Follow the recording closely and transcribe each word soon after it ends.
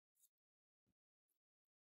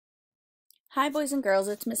Hi boys and girls,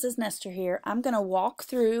 it's Mrs. Nestor here. I'm going to walk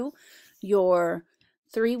through your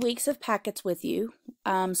 3 weeks of packets with you.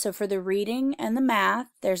 So for the reading and the math,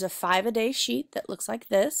 there's a 5-a-day sheet that looks like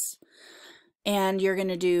this. And you're going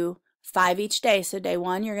to do 5 each day. So day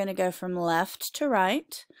 1, you're going to go from left to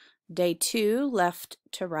right. Day 2, left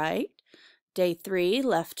to right. Day 3,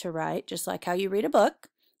 left to right, just like how you read a book.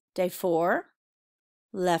 Day 4,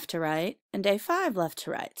 left to right. And day 5, left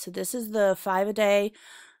to right. So this is the 5-a-day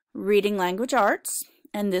Reading Language Arts,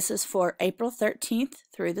 and this is for April 13th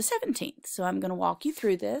through the 17th. So I'm going to walk you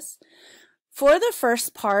through this. For the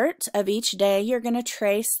first part of each day, you're going to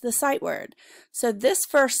trace the sight word. So this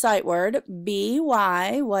first sight word,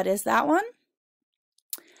 B-Y, what is that one?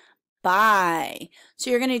 Buy. So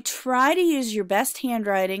you're going to try to use your best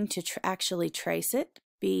handwriting to actually trace it.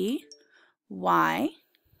 B-Y.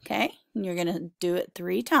 Okay, and you're going to do it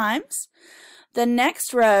 3 times. The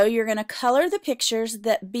next row, you're going to color the pictures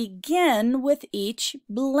that begin with each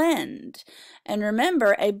blend. And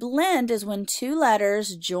remember, a blend is when 2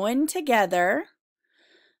 letters join together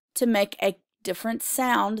to make a different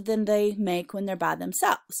sound than they make when they're by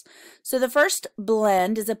themselves. So the first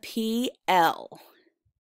blend is a PL.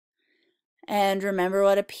 And remember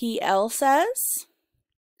what a PL says?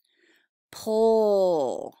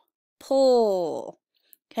 Pull, pull.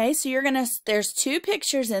 Okay, so you're gonna, there's 2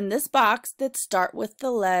 pictures in this box that start with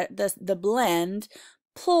the blend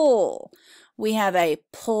pull. We have a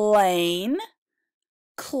plane,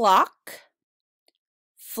 clock,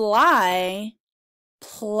 fly,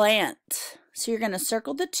 plant. So you're gonna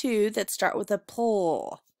circle the 2 that start with a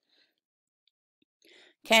pull.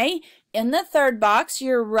 Okay, in the third box,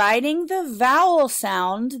 you're writing the vowel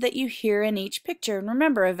sound that you hear in each picture. And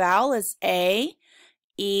remember, a vowel is A,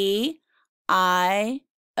 E, I,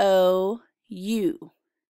 O-U.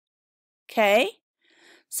 Okay,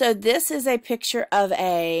 so this is a picture of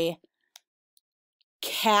a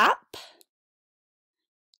cap,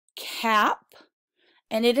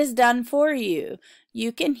 and it is done for you.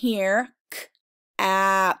 You can hear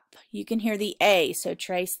k-ap. You can hear the A, so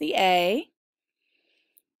trace the A.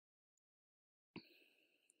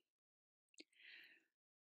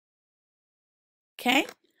 Okay.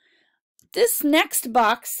 This next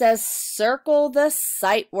box says circle the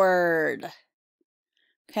sight word.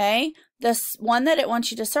 Okay, this one that it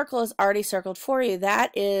wants you to circle is already circled for you.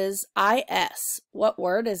 That is I-S. What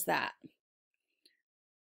word is that?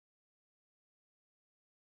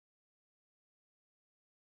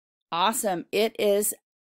 Awesome. It is.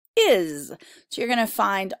 So you're going to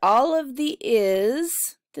find all of the is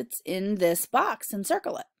that's in this box and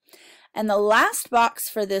circle it. And the last box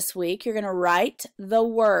for this week, you're going to write the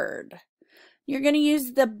word. You're going to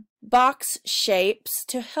use the box shapes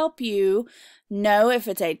to help you know if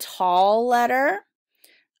it's a tall letter,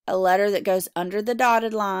 a letter that goes under the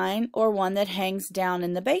dotted line, or one that hangs down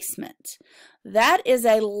in the basement. That is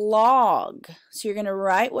a log. So you're going to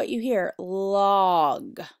write what you hear.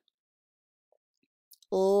 Log.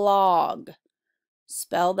 Log.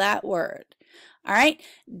 Spell that word. All right.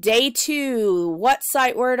 Day 2. What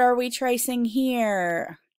sight word are we tracing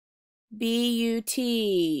here?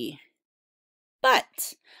 B-U-T.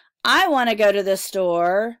 But I want to go to the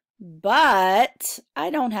store, but I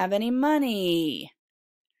don't have any money.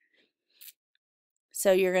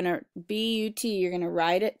 So you're going to, B-U-T, you're going to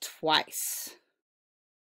write it twice.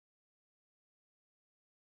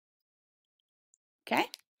 Okay?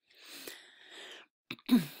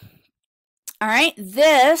 All right,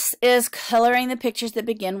 this is coloring the pictures that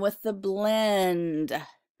begin with the blend.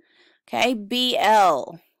 Okay,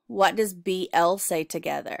 B-L. What does B-L say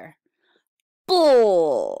together?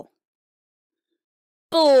 Bull.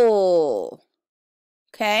 Bull.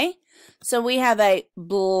 Okay, so we have a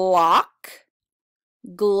block,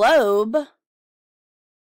 globe,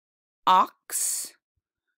 ox,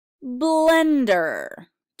 blender.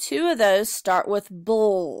 2 of those start with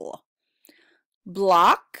bull.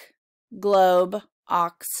 Block, globe,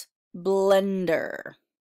 ox, blender.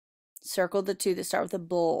 Circle the 2 that start with a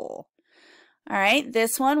bull. All right,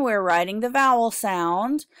 this one we're writing the vowel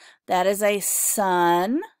sound. That is a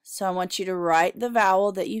sun. So I want you to write the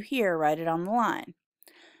vowel that you hear. Write it on the line.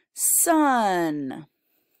 Sun.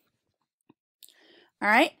 All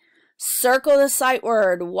right, circle the sight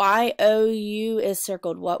word. Y-O-U is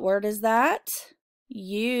circled. What word is that?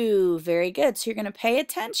 U. Very good. So you're going to pay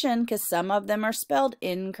attention because some of them are spelled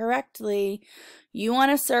incorrectly. You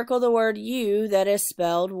want to circle the word U that is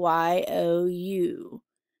spelled Y-O-U.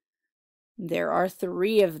 There are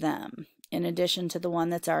 3 of them in addition to the one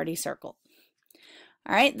that's already circled.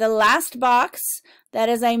 All right, the last box, that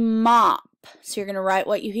is a mop. So you're going to write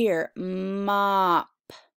what you hear. Mop.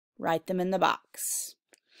 Write them in the box.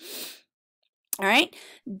 All right,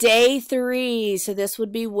 day 3, so this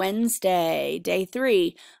would be Wednesday. Day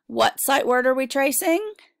 3, what sight word are we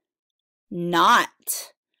tracing?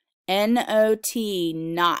 Not. N-O-T,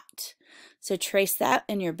 not. So trace that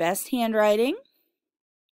in your best handwriting.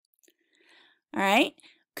 All right,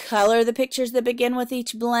 color the pictures that begin with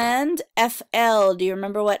each blend. F-L, do you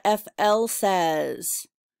remember what F-L says?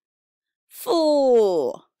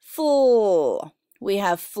 Full, full. We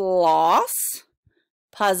have floss,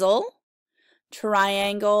 puzzle,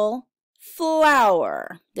 triangle,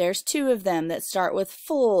 flower. There's 2 of them that start with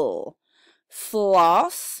full.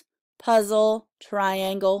 Floss, puzzle,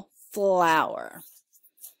 triangle, flower.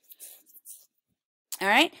 All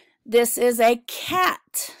right, this is a cat.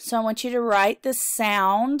 So I want you to write the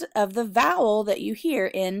sound of the vowel that you hear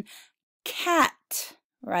in cat.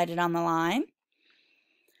 Write it on the line.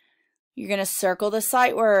 You're going to circle the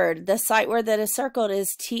sight word. The sight word that is circled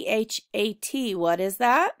is T-H-A-T. What is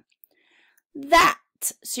that? That.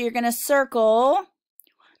 So you're going to circle.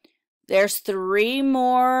 There's 3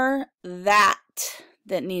 more that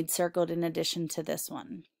need circled in addition to this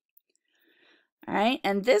one. All right,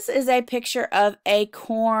 and this is a picture of a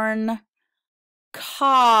corn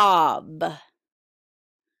cob.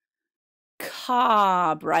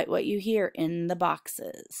 Cob, write what you hear in the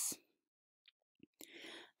boxes.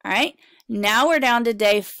 All right, now we're down to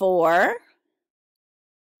day 4.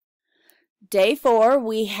 Day 4,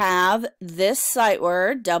 we have this sight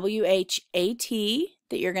word, W-H-A-T,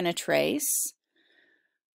 that you're going to trace.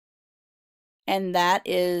 And that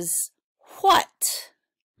is what?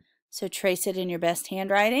 So trace it in your best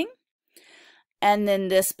handwriting. And then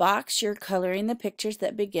this box, you're coloring the pictures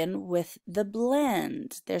that begin with the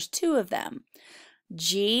blend. There's 2 of them.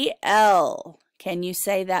 G-L. Can you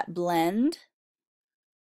say that blend?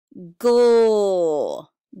 Gl.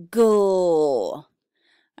 Gl. All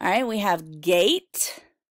right, we have gate,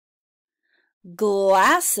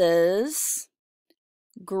 glasses,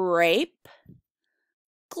 grape,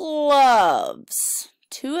 gloves.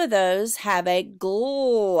 2 of those have a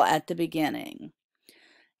gl at the beginning.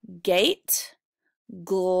 Gate,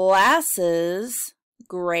 glasses,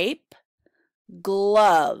 grape,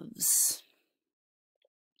 gloves.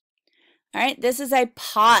 All right, this is a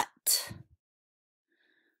pot.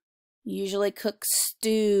 Usually cook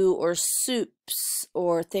stew or soups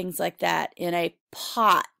or things like that in a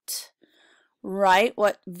pot. Write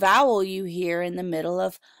what vowel you hear in the middle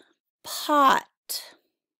of pot.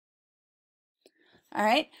 All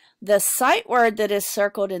right, the sight word that is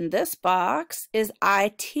circled in this box is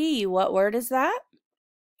IT. What word is that?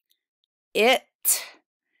 It.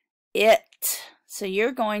 It. So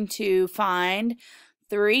you're going to find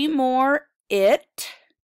 3 more it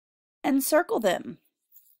and circle them.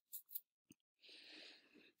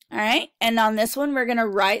 All right, and on this one, we're going to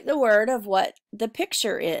write the word of what the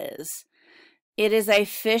picture is. It is a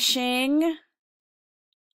fishing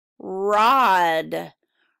rod.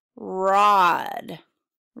 Rod.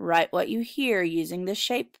 Write what you hear using the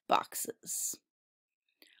shape boxes.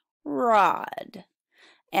 Rod.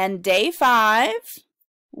 And day 5,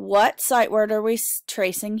 what sight word are we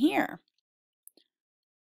tracing here?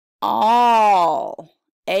 All.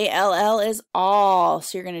 A-L-L is all.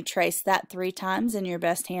 So you're going to trace that 3 times in your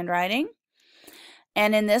best handwriting.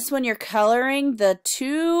 And in this one, you're coloring the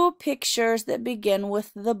 2 pictures that begin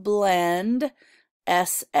with the blend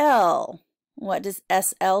SL. What does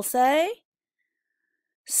SL say?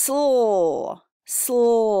 Sl.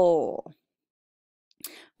 Sl.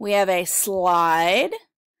 We have a slide,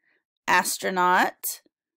 astronaut,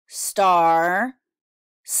 star,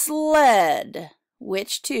 sled.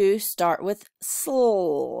 Which 2 start with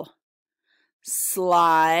sl?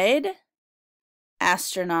 Slide,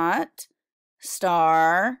 astronaut,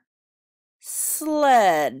 star,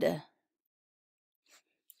 sled.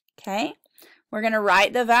 Okay, we're going to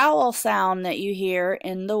write the vowel sound that you hear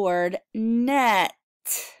in the word net.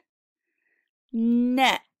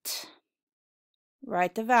 Net.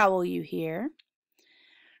 Write the vowel you hear.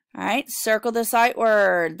 All right, circle the sight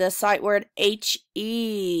word. The sight word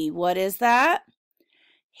H-E. What is that?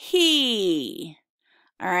 He.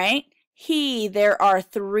 All right, he. There are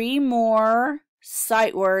 3 more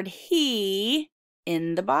sight word he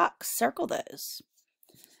in the box. Circle those.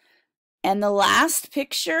 And the last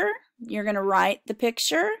picture, you're going to write the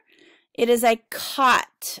picture. It is a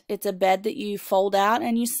cot. It's a bed that you fold out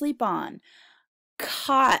and you sleep on.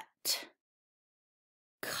 Cot.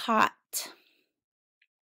 Cot.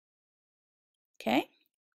 Okay.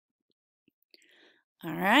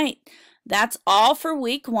 All right. That's all for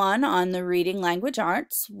week 1 on the Reading Language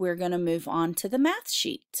Arts. We're going to move on to the math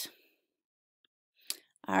sheet.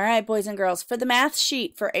 All right, boys and girls, for the math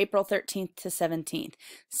sheet for April 13th to 17th,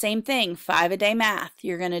 same thing, 5-a-day math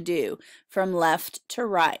you're going to do from left to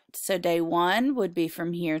right. So day 1 would be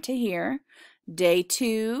from here to here. Day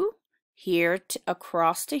 2, here to,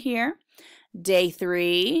 across to here. Day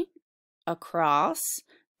 3, across.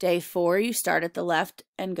 Day 4, you start at the left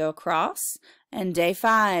and go across. And day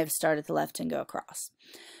 5, start at the left and go across.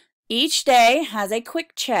 Each day has a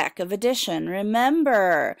quick check of addition.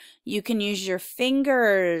 Remember, you can use your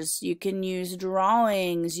fingers, you can use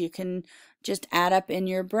drawings, you can just add up in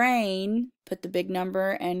your brain, put the big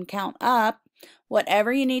number and count up,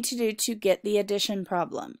 whatever you need to do to get the addition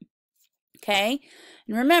problem. Okay?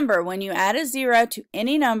 And remember, when you add a 0 to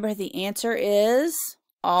any number, the answer is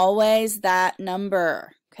always that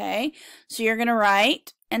number. Okay? So you're going to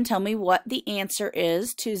write and tell me what the answer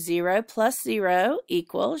is to 0 plus 0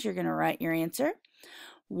 equals, you're going to write your answer,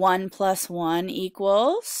 1 plus 1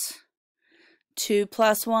 equals, 2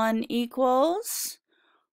 plus 1 equals,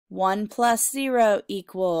 1 plus 0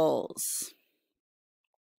 equals.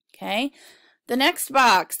 Okay, the next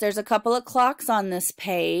box, there's a couple of clocks on this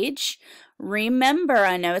page. Remember,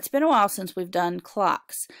 I know it's been a while since we've done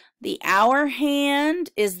clocks. The hour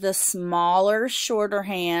hand is the smaller, shorter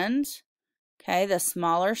hand. Okay, the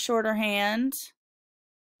smaller, shorter hand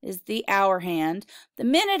is the hour hand. The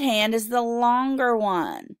minute hand is the longer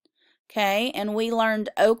one. Okay, and we learned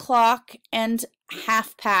o'clock and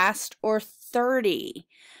half past or 30.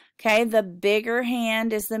 Okay, the bigger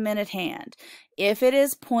hand is the minute hand. If it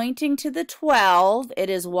is pointing to the 12,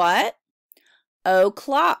 it is what?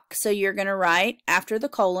 O'clock. So you're going to write after the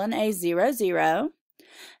colon a 00.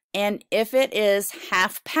 And if it is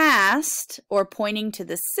half past or pointing to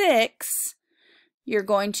the 6, you're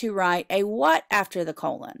going to write a what after the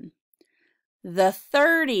colon? The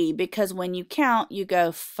 30, because when you count, you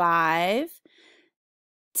go 5,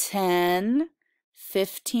 10,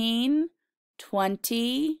 15,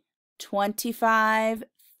 20, 25,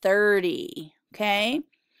 30. Okay?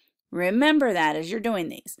 Remember that as you're doing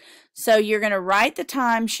these. So you're going to write the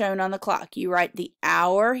time shown on the clock. You write the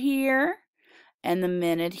hour here and the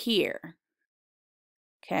minute here.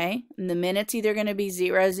 Okay? And the minute's either going to be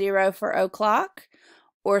 00 for o'clock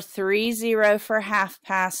or 30 for half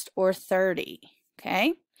past or 30.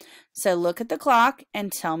 Okay? So look at the clock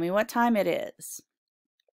and tell me what time it is.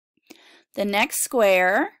 The next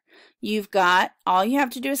square, you've got, all you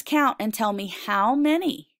have to do is count and tell me how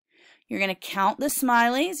many. You're going to count the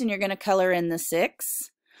smileys and you're going to color in the 6,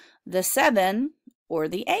 the 7, or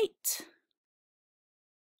the 8.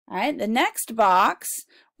 All right, the next box,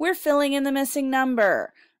 we're filling in the missing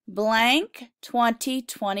number. Blank 20,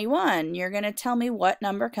 21. You're going to tell me what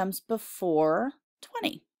number comes before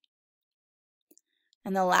 20.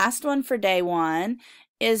 And the last one for day 1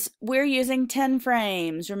 is we're using 10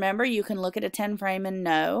 frames. Remember, you can look at a 10 frame and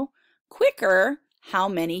know quicker how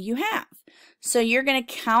many you have. So you're going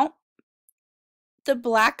to count the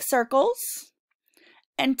black circles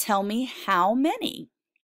and tell me how many.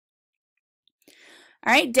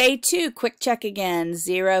 All right, day 2, quick check again.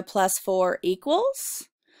 0 plus 4 equals.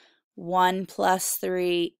 1 plus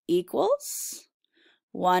 3 equals.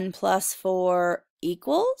 1 plus 4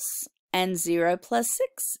 equals. And 0 plus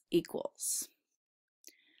 6 equals.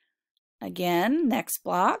 Again, next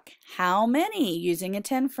block, how many using a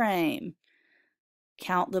 10 frame?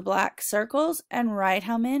 Count the black circles and write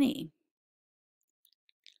how many.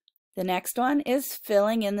 The next one is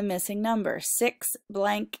filling in the missing number, 6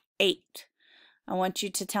 blank 8. I want you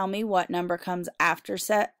to tell me what number comes after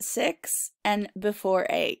 6 and before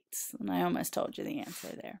 8. And I almost told you the answer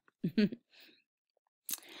there.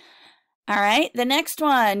 All right, the next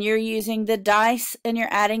one, you're using the dice and you're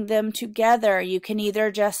adding them together. You can either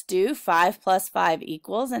just do 5 plus 5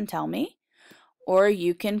 equals and tell me, or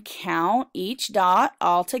you can count each dot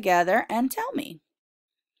all together and tell me.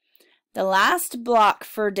 The last block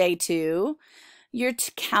for day 2, you're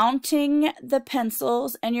counting the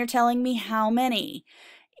pencils and you're telling me how many.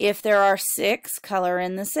 If there are 6, color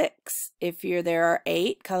in the 6. If there are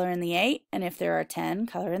 8, color in the 8. And if there are 10,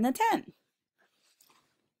 color in the 10.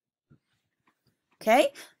 Okay,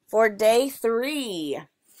 for day 3,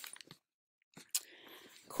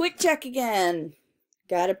 quick check again.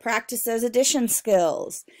 Got to practice those addition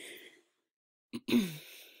skills.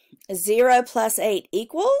 0 plus 8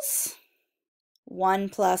 equals. 1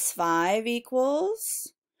 plus 5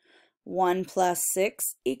 equals. 1 plus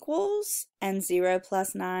 6 equals. And 0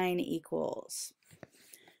 plus 9 equals.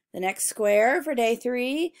 The next square for day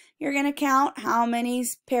 3, you're going to count how many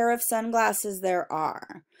pair of sunglasses there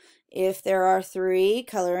are. If there are 3,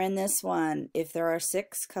 color in this one. If there are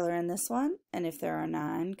 6, color in this one. And if there are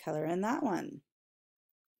 9, color in that one.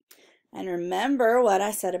 And remember what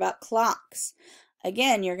I said about clocks.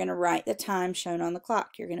 Again, you're going to write the time shown on the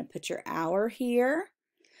clock. You're going to put your hour here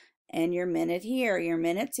and your minute here. Your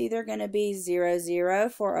minute's either going to be 00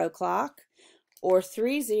 for o'clock or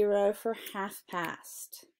 30 for half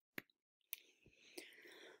past.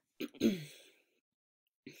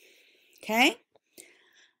 Okay.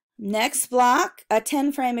 Next block, a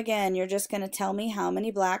 10 frame again. You're just going to tell me how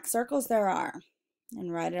many black circles there are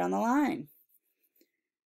and write it on the line.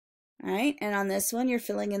 All right, and on this one, you're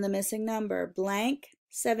filling in the missing number. Blank,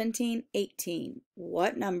 17, 18.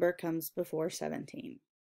 What number comes before 17?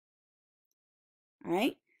 All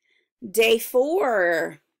right, day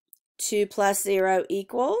 4, 2 plus 0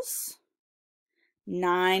 equals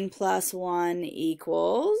 9 plus 1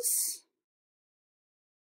 equals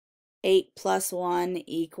 8 plus 1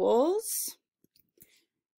 equals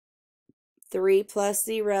 3 plus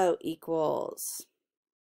 0 equals.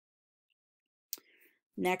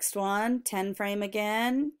 Next one, 10 frame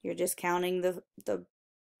again. You're just counting the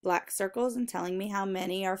black circles and telling me how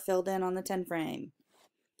many are filled in on the 10 frame.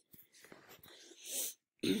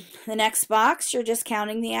 The next box, you're just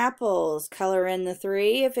counting the apples. Color in the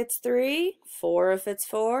 3 if it's 3, 4 if it's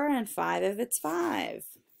 4, and 5 if it's 5.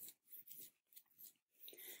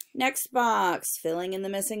 Next box, filling in the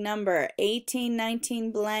missing number. 18,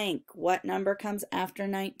 19, blank. What number comes after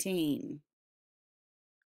 19?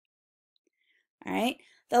 All right,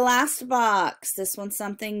 the last box. This one's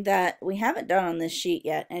something that we haven't done on this sheet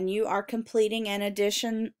yet, and you are completing an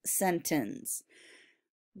addition sentence.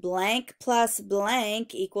 Blank plus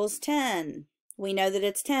blank equals 10. We know that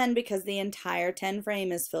it's 10 because the entire 10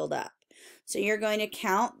 frame is filled up. So you're going to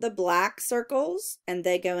count the black circles, and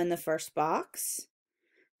they go in the first box,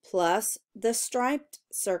 plus the striped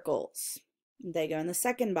circles. They go in the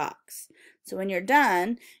second box. So when you're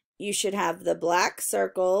done, you should have the black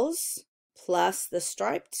circles plus the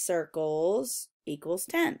striped circles equals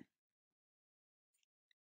 10.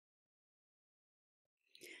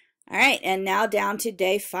 All right, and now down to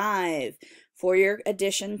day 5 for your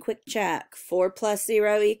addition quick check. 4 plus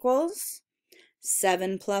 0 equals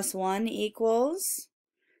 7 plus 1 equals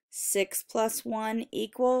 6 plus 1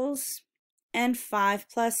 equals, and 5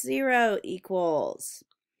 plus 0 equals.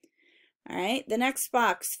 All right, the next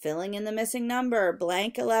box, filling in the missing number,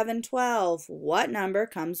 blank 11, 12. What number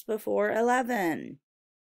comes before 11?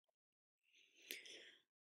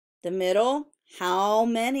 The middle, how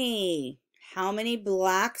many? How many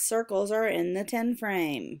black circles are in the 10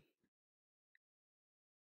 frame?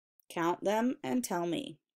 Count them and tell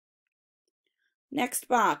me. Next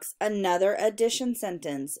box, another addition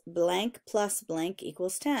sentence, blank plus blank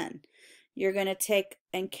equals 10. You're going to take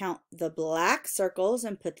and count the black circles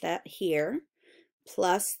and put that here,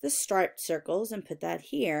 plus the striped circles and put that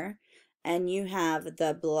here, and you have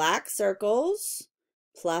the black circles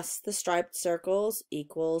plus the striped circles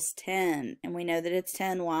equals 10. And we know that it's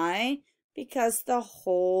 10. Why? Because the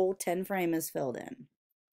whole 10 frame is filled in.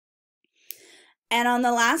 And on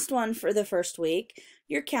the last one for the first week,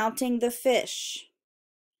 you're counting the fish.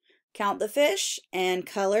 Count the fish and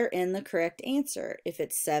color in the correct answer. If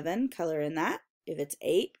it's 7, color in that. If it's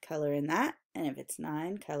 8, color in that. And if it's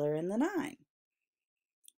 9, color in the 9.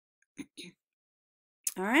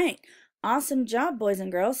 All right. Awesome job, boys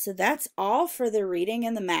and girls. So that's all for the reading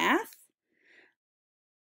and the math.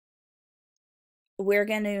 We're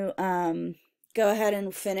going to go ahead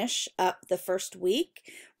and finish up the first week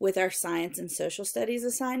with our science and social studies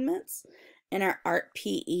assignments and our art,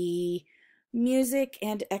 PE, music,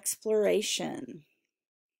 and exploration.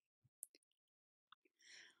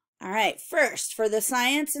 All right, first for the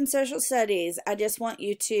science and social studies, I just want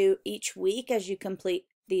you to, each week as you complete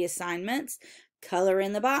the assignments, color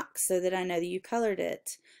in the box so that I know that you colored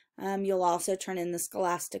it. You'll also turn in the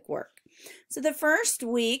scholastic work. So the first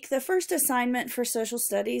week, the first assignment for social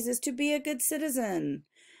studies is to be a good citizen.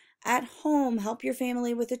 At home, help your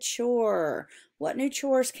family with a chore. What new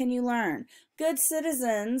chores can you learn? Good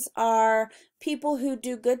citizens are people who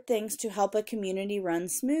do good things to help a community run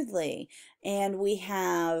smoothly. And we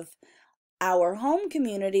have our home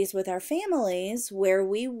communities with our families where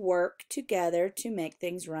we work together to make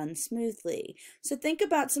things run smoothly. So think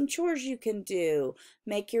about some chores you can do.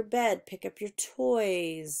 Make your bed, pick up your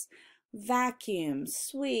toys, vacuum,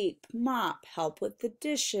 sweep, mop, help with the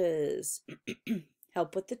dishes,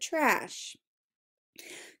 help with the trash.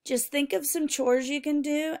 Just think of some chores you can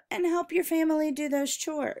do and help your family do those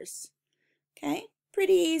chores. Okay?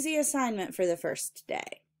 Pretty easy assignment for the first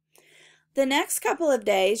day. The next couple of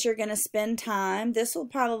days, you're going to spend time. This will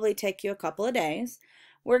probably take you a couple of days.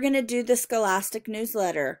 We're going to do the Scholastic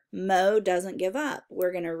newsletter. Mo Doesn't Give Up.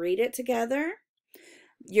 We're going to read it together.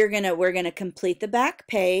 We're going to complete the back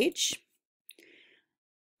page.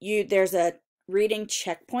 there's a reading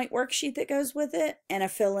checkpoint worksheet that goes with it, and a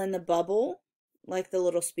fill in the bubble, like the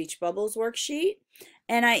little speech bubbles worksheet.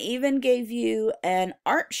 And I even gave you an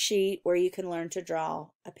art sheet where you can learn to draw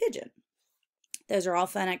a pigeon. Those are all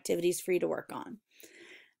fun activities for you to work on.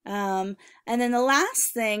 And then the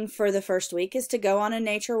last thing for the first week is to go on a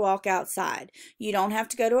nature walk outside. You don't have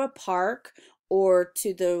to go to a park or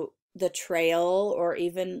to the trail or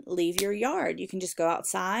even leave your yard. You can just go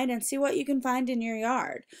outside and see what you can find in your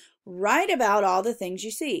yard. Write about all the things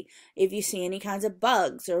you see. If you see any kinds of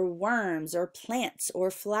bugs or worms or plants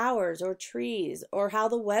or flowers or trees or how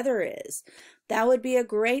the weather is, that would be a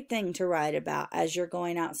great thing to write about as you're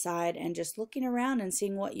going outside and just looking around and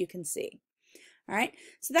seeing what you can see. All right,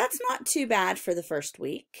 so that's not too bad for the first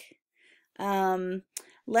week.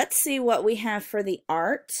 Let's see what we have for the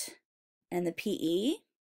art and the PE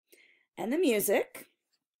and the music,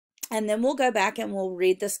 and then we'll go back and we'll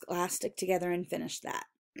read the Scholastic together and finish that.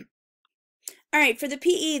 All right, for the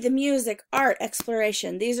PE, the music, art,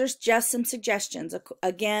 exploration, these are just some suggestions.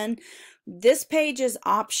 Again, this page is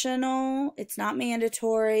optional. It's not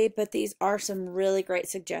mandatory, but these are some really great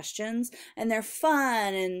suggestions, and they're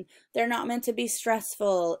fun, and they're not meant to be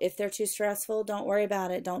stressful. If they're too stressful, don't worry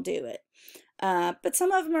about it. Don't do it. But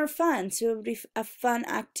some of them are fun, so it would be a fun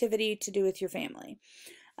activity to do with your family.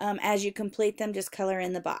 As you complete them, just color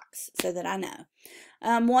in the box so that I know.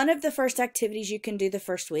 One of the first activities you can do the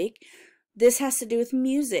first week, this has to do with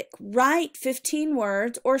music. Write 15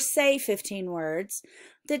 words or say 15 words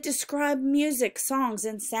that describe music, songs,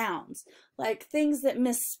 and sounds. Like things that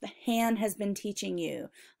Miss Han has been teaching you,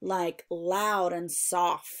 like loud and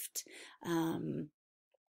soft.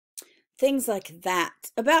 Things like that.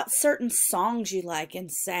 About certain songs you like and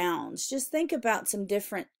sounds. Just think about some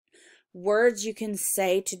different words you can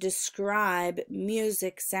say to describe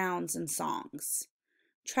music, sounds, and songs.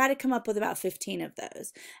 Try to come up with about 15 of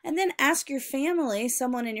those. And then ask your family,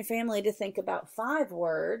 someone in your family, to think about 5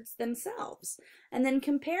 words themselves. And then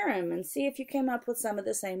compare them and see if you came up with some of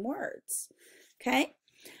the same words. Okay?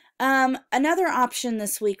 Another option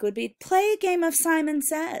this week would be play a game of Simon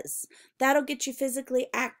Says. That'll get you physically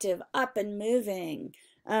active, up and moving.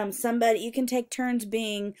 You can take turns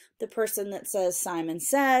being the person that says Simon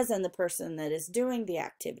Says and the person that is doing the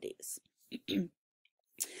activities.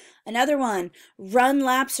 Another one, run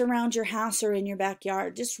laps around your house or in your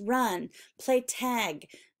backyard. Just run, play tag,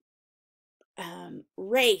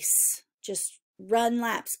 race, just run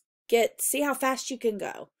laps. See how fast you can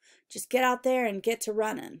go. Just get out there and get to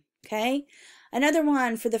running, okay? Another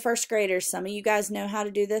one for the first graders. Some of you guys know how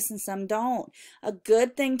to do this and some don't. A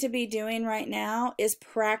good thing to be doing right now is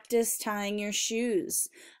practice tying your shoes.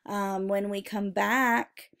 When we come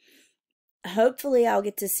back, hopefully I'll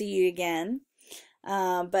get to see you again.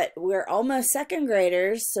 But we're almost second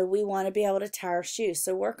graders, so we want to be able to tie our shoes.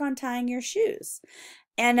 So work on tying your shoes.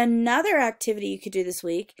 And another activity you could do this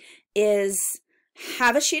week is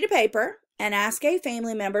have a sheet of paper and ask a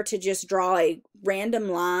family member to just draw a random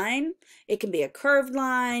line. It can be a curved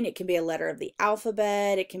line, it can be a letter of the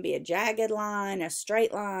alphabet, it can be a jagged line, a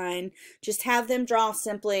straight line. Just have them draw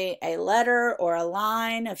simply a letter or a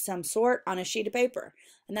line of some sort on a sheet of paper,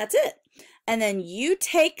 and that's it. And then you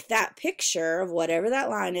take that picture of whatever that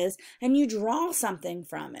line is and you draw something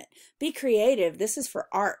from it. Be creative. This is for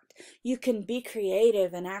art. You can be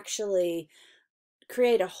creative and actually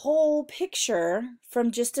create a whole picture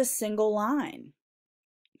from just a single line.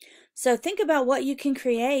 So think about what you can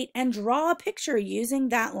create and draw a picture using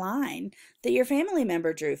that line that your family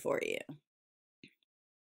member drew for you.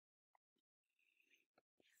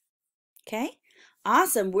 Okay?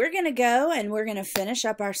 Awesome. We're going to go and we're going to finish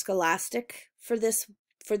up our Scholastic for this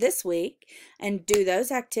week and do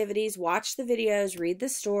those activities, watch the videos, read the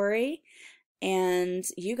story, and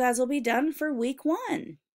you guys will be done for week 1.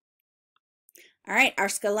 All right, our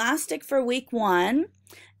Scholastic for week 1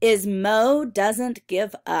 is Mo Doesn't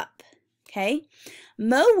Give Up. Okay?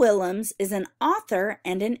 Mo Willems is an author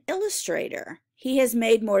and an illustrator. He has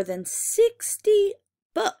made more than 60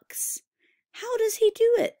 books. How does he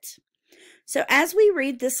do it? So as we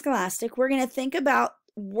read this Scholastic, we're going to think about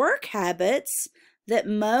work habits that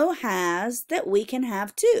Mo has that we can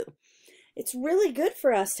have too. It's really good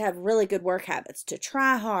for us to have really good work habits, to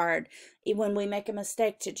try hard. When we make a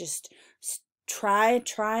mistake, to just try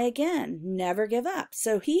again, never give up.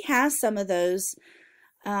 So he has some of those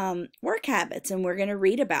work habits, and we're going to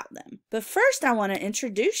read about them. But first, I want to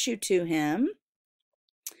introduce you to him.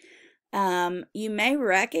 You may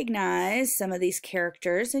recognize some of these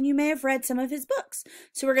characters, and you may have read some of his books.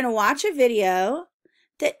 So we're going to watch a video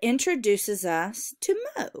that introduces us to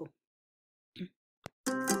Mo.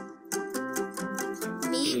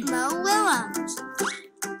 Meet Mo Willems.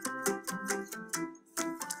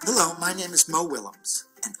 Hello, my name is Mo Willems,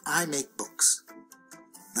 and I make books.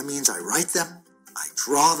 That means I write them, I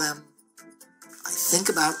draw them, I think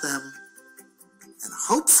about them, and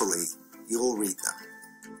hopefully you'll read them.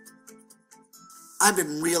 I've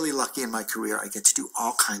been really lucky in my career. I get to do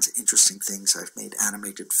all kinds of interesting things. I've made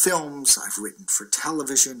animated films, I've written for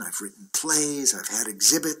television, I've written plays, I've had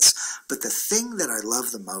exhibits, but the thing that I love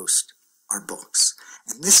the most are books.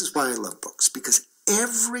 And this is why I love books, because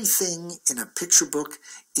everything in a picture book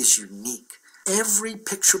is unique. Every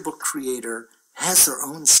picture book creator has their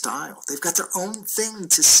own style. They've got their own thing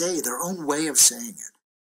to say, their own way of saying it.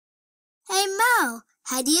 Hey Mo,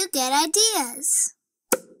 how do you get ideas?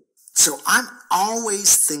 So I'm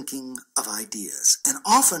always thinking of ideas, and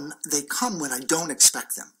often they come when I don't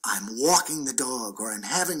expect them. I'm walking the dog, or I'm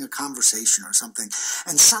having a conversation or something,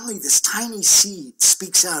 and suddenly this tiny seed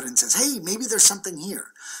speaks out and says, hey, maybe there's something here.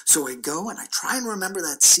 So I go and I try and remember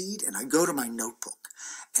that seed, and I go to my notebook.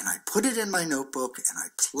 And I put it in my notebook, and I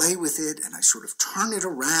play with it, and I sort of turn it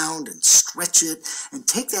around and stretch it, and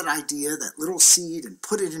take that idea, that little seed, and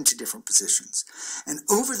put it into different positions. And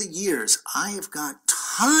over the years, I have got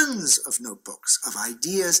tons of notebooks of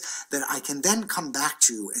ideas that I can then come back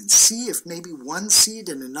to and see if maybe one seed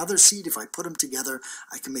and another seed, if I put them together,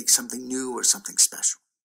 I can make something new or something special.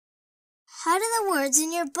 How do the words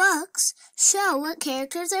in your books show what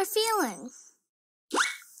characters are feeling?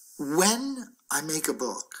 When I make a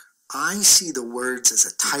book, I see the words as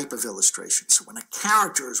a type of illustration. So when a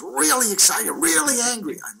character is really excited, really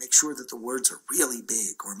angry, I make sure that the words are really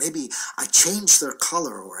big. Or maybe I change their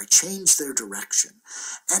color, or I change their direction.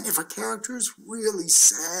 And if a character is really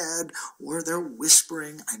sad, or they're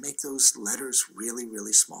whispering, I make those letters really,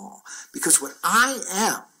 really small. Because what I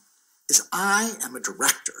am is I am a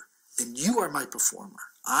director, and you are my performer.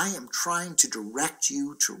 I am trying to direct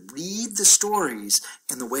you to read the stories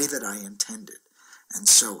in the way that I intended. And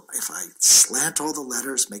so if I slant all the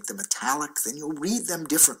letters, make them metallic, then you'll read them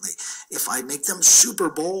differently. If I make them super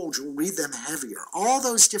bold, you'll read them heavier. All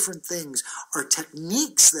those different things are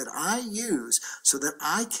techniques that I use so that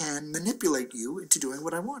I can manipulate you into doing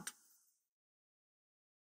what I want.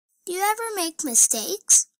 Do you ever make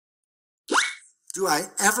mistakes? Do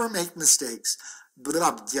I ever make mistakes?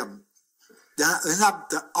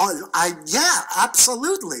 Yeah,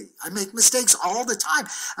 absolutely. I make mistakes all the time.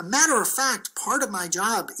 A matter of fact, part of my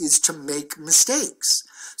job is to make mistakes,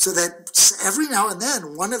 so that every now and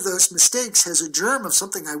then one of those mistakes has a germ of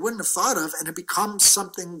something I wouldn't have thought of, and it becomes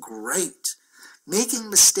something great.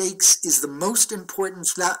 Making mistakes is the most important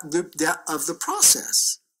of the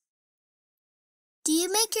process. Do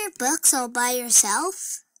you make your books all by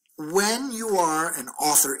yourself? When you are an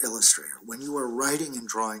author-illustrator, when you are writing and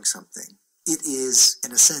drawing something, it is,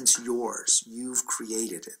 in a sense, yours. You've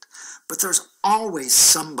created it. But there's always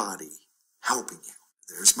somebody helping you.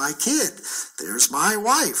 There's my kid. There's my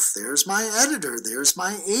wife. There's my editor. There's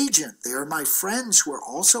my agent. There are my friends who are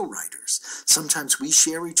also writers. Sometimes we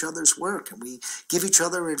share each other's work and we give each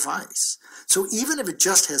other advice. So even if it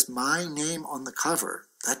just has my name on the cover,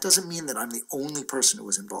 that doesn't mean that I'm the only person who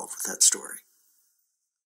was involved with that story.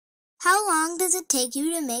 How long does it take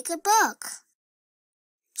you to make a book?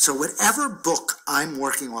 So whatever book I'm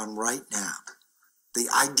working on right now, the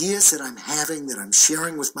ideas that I'm having, that I'm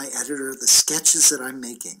sharing with my editor, the sketches that I'm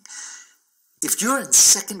making, if you're in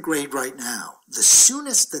second grade right now, the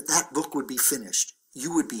soonest that that book would be finished,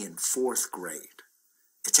 you would be in fourth grade.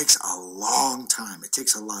 It takes a long time. It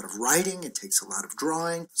takes a lot of writing. It takes a lot of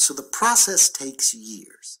drawing. So the process takes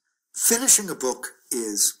years. Finishing a book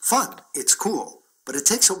is fun. It's cool. But it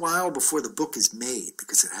takes a while before the book is made,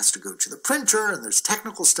 because it has to go to the printer, and there's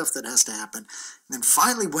technical stuff that has to happen. And then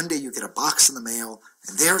finally one day you get a box in the mail,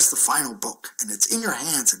 and there's the final book, and it's in your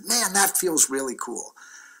hands, and man, that feels really cool.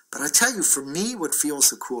 But I tell you, for me, what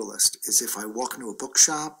feels the coolest is if I walk into a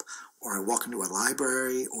bookshop, or I walk into a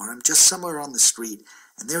library, or I'm just somewhere on the street,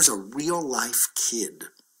 and there's a real-life kid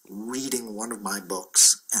reading one of my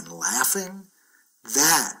books and laughing.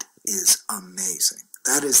 That is amazing.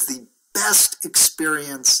 That is the best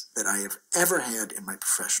experience that I have ever had in my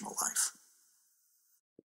professional life.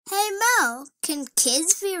 Hey Mo, can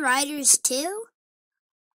kids be writers too?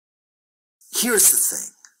 Here's the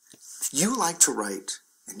thing. If you like to write,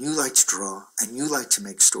 and you like to draw, and you like to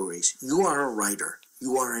make stories, you are a writer.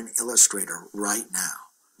 You are an illustrator right now.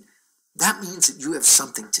 That means that you have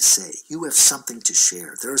something to say. You have something to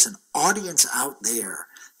share. There's an audience out there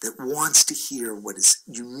that wants to hear what is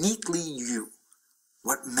uniquely you,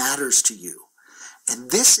 what matters to you. And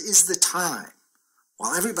this is the time,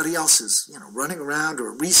 while everybody else is, running around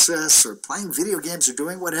or at recess or playing video games or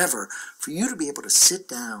doing whatever, for you to be able to sit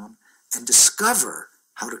down and discover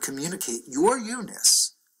how to communicate your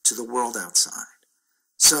you-ness to the world outside.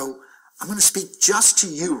 So I'm going to speak just to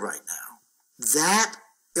you right now. That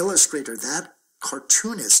illustrator, that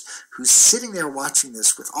cartoonist who's sitting there watching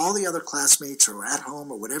this with all the other classmates or at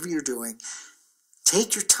home or whatever you're doing,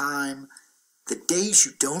 take your time. The days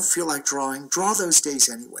you don't feel like drawing, draw those days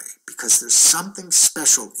anyway, because there's something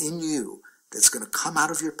special in you that's going to come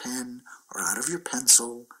out of your pen or out of your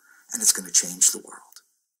pencil, and it's going to change the world.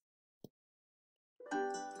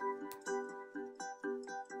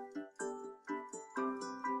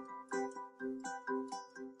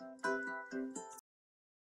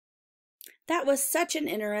 That was such an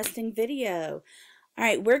interesting video. All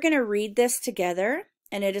right, we're going to read this together,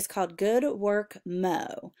 and it is called Good Work,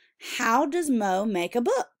 Mo. How does Mo make a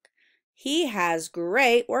book? He has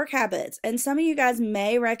great work habits, and some of you guys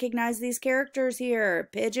may recognize these characters here.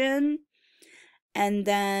 Pigeon, and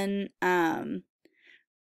then the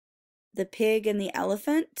pig and the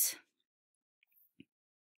elephant.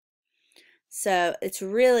 So it's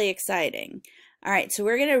really exciting. All right, so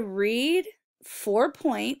we're going to read 4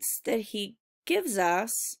 points that he gives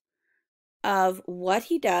us of what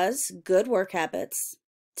he does, good work habits,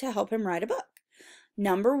 to help him write a book.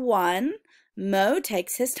 Number 1, Mo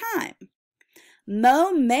takes his time.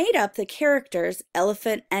 Mo made up the characters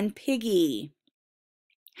Elephant and Piggy.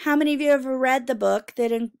 How many of you have read the book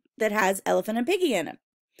that has Elephant and Piggy in it?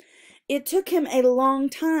 It took him a long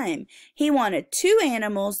time. He wanted 2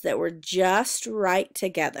 animals that were just right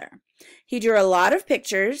together. He drew a lot of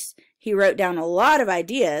pictures. He wrote down a lot of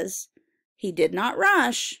ideas. He did not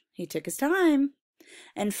rush. He took his time.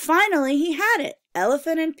 And finally, he had it.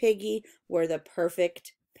 Elephant and Piggy were the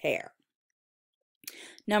perfect pair.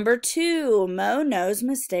 Number 2, Mo knows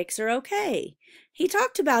mistakes are okay. He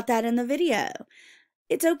talked about that in the video.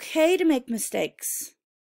 It's okay to make mistakes.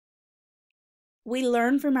 We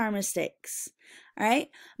learn from our mistakes. All right?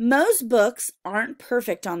 Mo's books aren't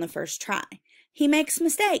perfect on the first try. He makes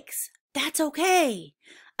mistakes. That's okay.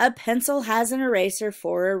 A pencil has an eraser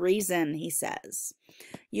for a reason, he says.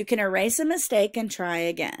 You can erase a mistake and try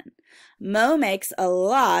again. Mo makes a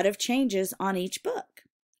lot of changes on each book.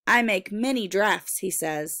 I make many drafts, he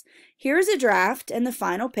says. Here's a draft and the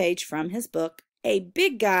final page from his book, A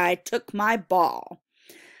Big Guy Took My Ball.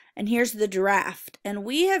 And here's the draft. And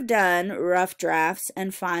we have done rough drafts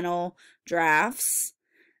and final drafts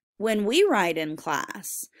when we write in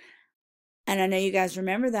class. And I know you guys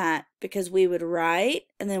remember that because we would write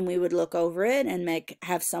and then we would look over it and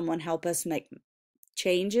have someone help us make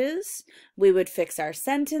changes. We would fix our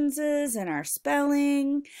sentences and our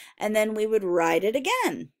spelling, and then we would write it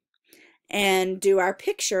again and do our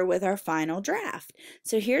picture with our final draft.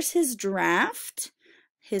 So here's his draft,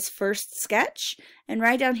 his first sketch, and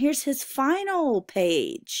right down here's his final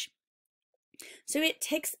page. So it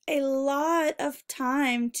takes a lot of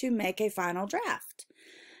time to make a final draft.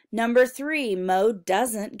 Number 3, Mo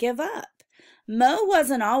doesn't give up. Mo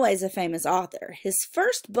wasn't always a famous author. His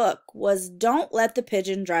first book was Don't Let the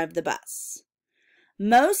Pigeon Drive the Bus.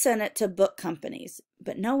 Mo sent it to book companies,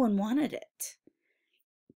 but no one wanted it.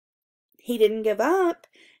 He didn't give up.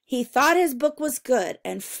 He thought his book was good,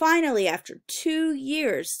 and finally, after 2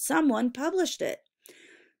 years, someone published it.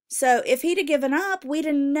 So if he'd have given up, we'd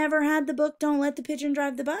have never had the book Don't Let the Pigeon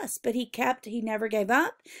Drive the Bus. But he never gave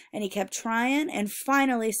up, and he kept trying, and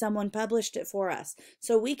finally someone published it for us,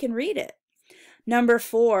 so we can read it. Number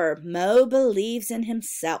 4, Mo believes in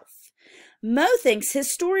himself. Mo thinks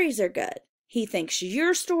his stories are good. He thinks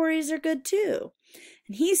your stories are good too.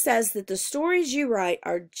 And he says that the stories you write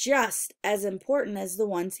are just as important as the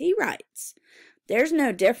ones he writes. There's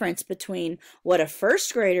no difference between what a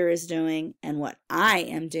first grader is doing and what I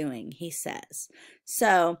am doing, he says.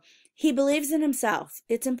 So he believes in himself.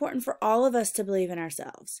 It's important for all of us to believe in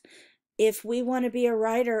ourselves. If we want to be a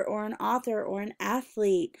writer or an author or an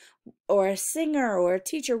athlete or a singer or a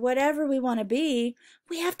teacher, whatever we want to be,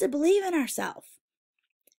 we have to believe in ourselves,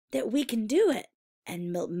 that we can do it.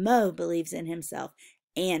 And Mo believes in himself,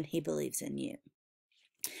 and he believes in you.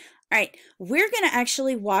 All right, we're going to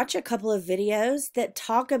actually watch a couple of videos that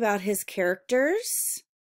talk about his characters.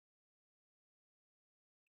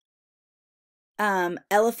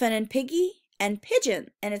 Elephant and Piggy and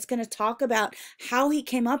Pigeon, and it's going to talk about how he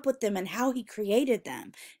came up with them and how he created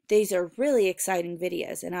them. These are really exciting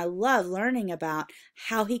videos, and I love learning about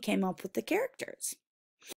how he came up with the characters.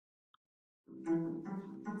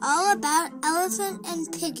 All About Elephant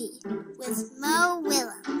and Piggy with Mo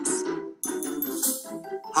Willems.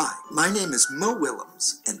 Hi, my name is Mo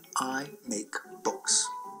Willems, and I make books.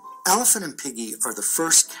 Elephant and Piggy are the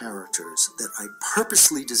first characters that I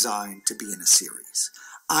purposely designed to be in a series.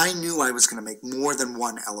 I knew I was going to make more than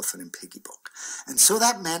one Elephant and Piggy book. And so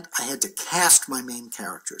that meant I had to cast my main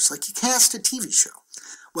characters, like you cast a TV show.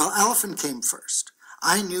 Well, Elephant came first.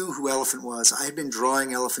 I knew who Elephant was. I had been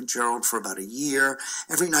drawing Elephant Gerald for about a year.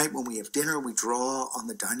 Every night when we have dinner, we draw on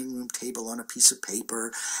the dining room table on a piece of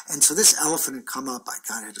paper. And so this elephant had come up. I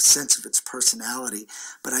got a sense of its personality.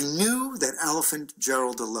 But I knew that Elephant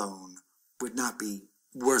Gerald alone would not be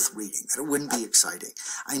worth reading, that it wouldn't be exciting.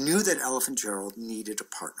 I knew that Elephant Gerald needed a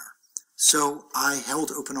partner. So I held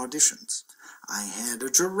open auditions. I had a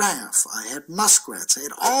giraffe, I had muskrats, I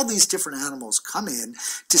had all these different animals come in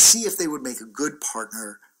to see if they would make a good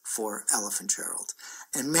partner for Elephant Gerald.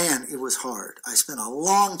 And man, it was hard. I spent a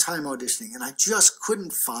long time auditioning and I just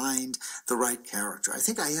couldn't find the right character. I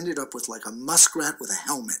think I ended up with like a muskrat with a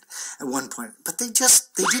helmet at one point, but they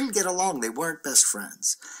didn't get along. They weren't best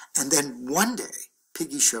friends. And then one day,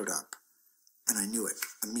 Piggy showed up and I knew it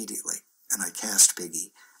immediately and I cast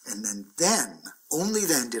Piggy. And then, only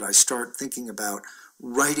then did I start thinking about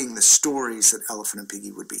writing the stories that Elephant and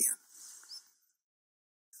Piggy would be in.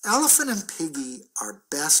 Elephant and Piggy are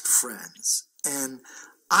best friends, and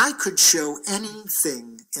I could show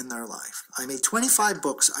anything in their life. I made 25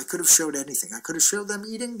 books. I could have showed anything. I could have showed them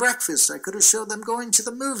eating breakfast. I could have showed them going to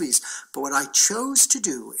the movies. But what I chose to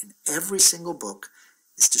do in every single book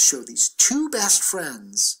is to show these two best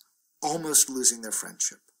friends almost losing their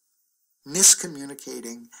friendship,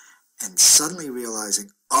 miscommunicating, and suddenly realizing,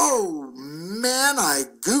 oh man, I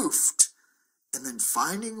goofed, and then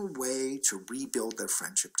finding a way to rebuild their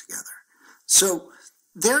friendship together. So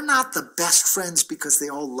they're not the best friends because they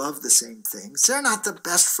all love the same things. They're not the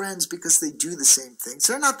best friends because they do the same things.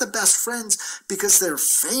 They're not the best friends because they're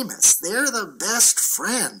famous. They're the best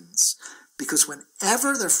friends because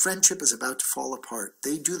whenever their friendship is about to fall apart,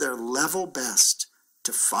 they do their level best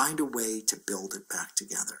to find a way to build it back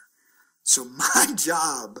together. So my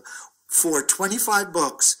job for 25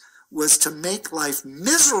 books was to make life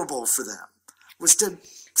miserable for them, was to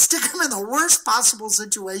stick them in the worst possible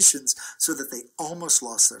situations so that they almost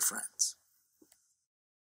lost their friends.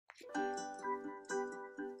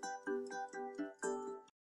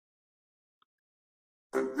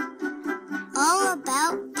 All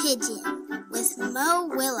About Pigeon with Mo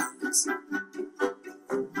Willems.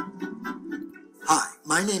 Hi,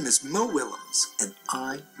 my name is Mo Willems, and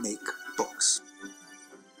I make books.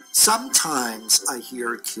 Sometimes I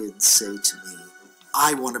hear kids say to me,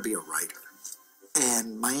 I want to be a writer.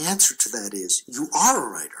 And my answer to that is, you are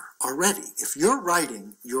a writer already. If you're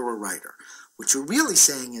writing, you're a writer. What you're really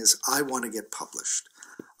saying is, I want to get published.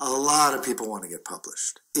 A lot of people want to get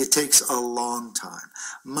published. It takes a long time.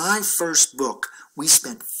 My first book, we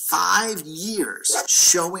spent 5 years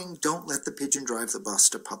showing Don't Let the Pigeon Drive the Bus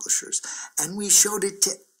to publishers. And we showed it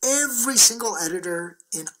to every single editor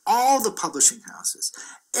in all the publishing houses.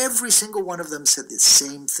 Every single one of them said the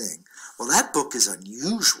same thing. Well, that book is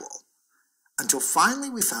unusual. Until finally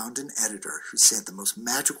we found an editor who said the most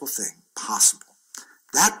magical thing possible.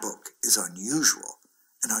 That book is unusual.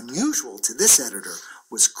 And unusual to this editor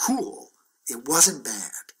was cool. It wasn't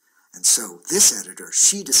bad. And so this editor,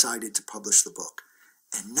 she decided to publish the book.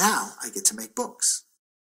 And now I get to make books.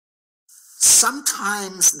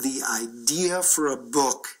 Sometimes the idea for a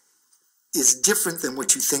book is different than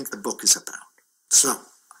what you think the book is about. So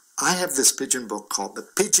I have this pigeon book called The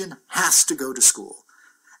Pigeon Has to Go to School.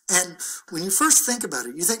 And when you first think about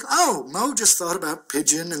it, you think, oh, Mo just thought about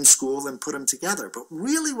pigeon and school and put them together. But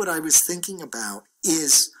really what I was thinking about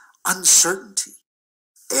is uncertainty.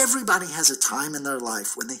 Everybody has a time in their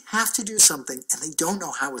life when they have to do something and they don't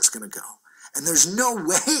know how it's going to go. And there's no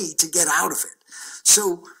way to get out of it.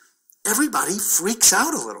 So everybody freaks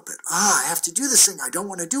out a little bit. I have to do this thing. I don't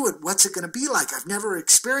want to do it. What's it going to be like? I've never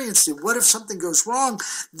experienced it. What if something goes wrong?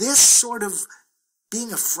 This sort of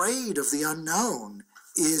being afraid of the unknown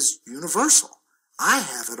is universal. I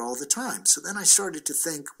have it all the time. So then I started to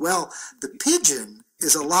think, well, the pigeon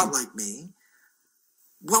is a lot like me.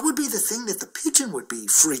 What would be the thing that the pigeon would be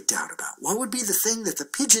freaked out about? What would be the thing that the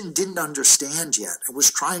pigeon didn't understand yet and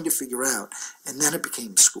was trying to figure out? And then it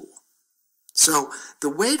became school. So the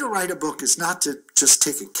way to write a book is not to just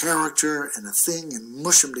take a character and a thing and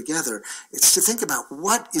mush them together. It's to think about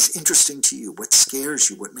what is interesting to you, what scares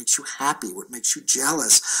you, what makes you happy, what makes you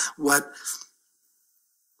jealous, what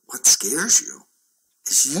scares you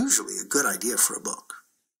is usually a good idea for a book.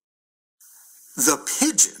 The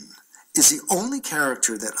pigeon is the only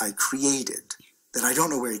character that I created that I don't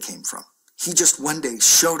know where he came from. He just one day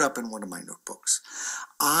showed up in one of my notebooks.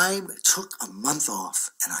 I took a month off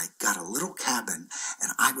and I got a little cabin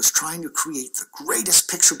and I was trying to create the greatest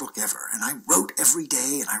picture book ever. And I wrote every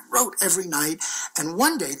day and I wrote every night. And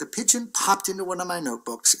one day the pigeon popped into one of my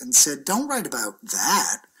notebooks and said, don't write about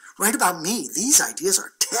that. Write about me. These ideas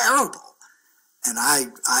are terrible. And I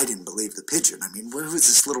didn't believe the pigeon. I mean, who does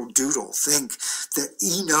this little doodle think that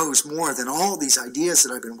he knows more than all these ideas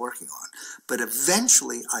that I've been working on? But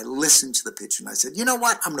eventually I listened to the pigeon. I said, you know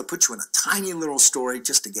what? I'm going to put you in a tiny little story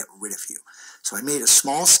just to get rid of you. So I made a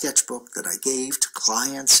small sketchbook that I gave to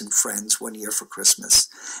clients and friends one year for Christmas.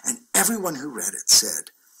 And everyone who read it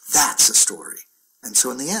said, that's a story. And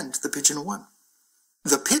so in the end, the pigeon won.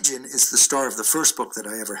 The pigeon is the star of the first book that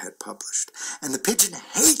I ever had published, and the pigeon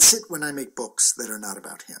hates it when I make books that are not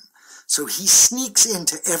about him. So he sneaks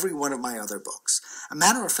into every one of my other books. A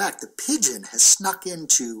matter of fact, the pigeon has snuck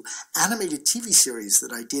into animated TV series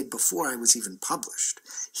that I did before I was even published.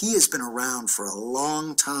 He has been around for a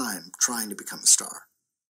long time trying to become a star.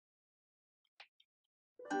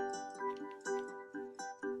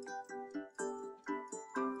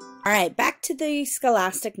 All right, back to the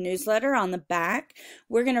Scholastic newsletter. On the back,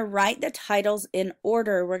 we're going to write the titles in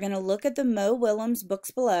order. We're going to look at the Mo Willems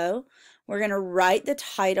books below. We're going to write the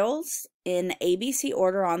titles in ABC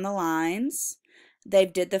order on the lines. They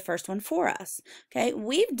did the first one for us. Okay,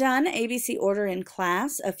 we've done ABC order in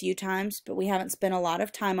class a few times, but we haven't spent a lot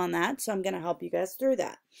of time on that, so I'm going to help you guys through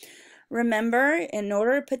that. Remember, in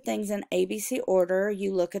order to put things in ABC order,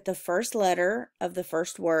 you look at the first letter of the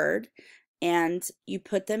first word, and you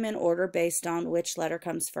put them in order based on which letter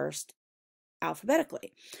comes first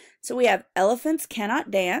alphabetically. So we have elephants cannot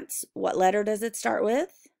dance. What letter does it start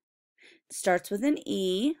with? It starts with an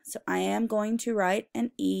E. So I am going to write an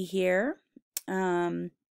E here. So I'm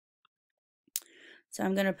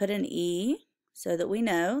going to put an E so that we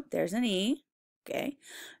know there's an E. Okay.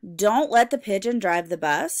 Don't let the pigeon drive the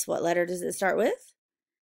bus. What letter does it start with?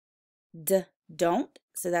 D. Don't.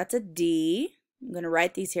 So that's a D. I'm going to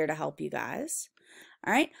write these here to help you guys.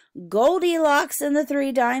 All right. Goldilocks and the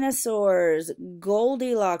Three Dinosaurs.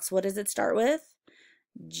 Goldilocks. What does it start with?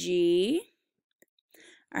 G.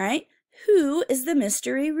 All right. Who is the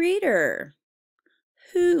mystery reader?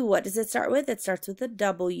 Who. What does it start with? It starts with a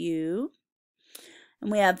W.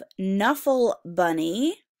 And we have Knuffle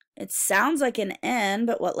Bunny. It sounds like an N,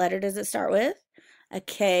 but what letter does it start with? A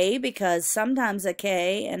K, because sometimes a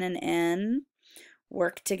K and an N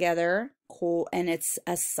work together. Cool. And it's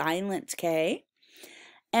a silent K.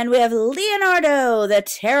 And we have Leonardo, the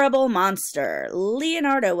terrible monster.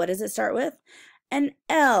 Leonardo, what does it start with? An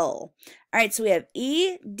L. All right, so we have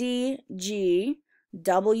E, D, G,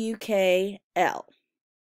 W, K, L.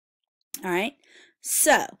 All right,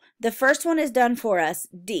 so the first one is done for us,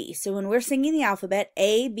 D. So when we're singing the alphabet,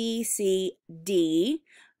 A, B, C, D,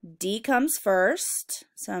 D comes first.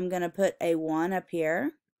 So I'm going to put a 1 up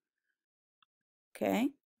here.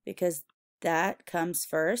 Okay, because that comes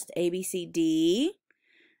first. A, B, C, D.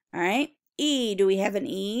 All right. E, do we have an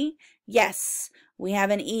E? Yes, we have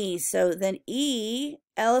an E. So then E,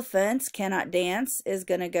 elephants cannot dance, is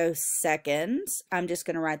going to go second. I'm just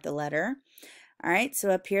going to write the letter. All right, so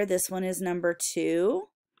up here, this one is number 2.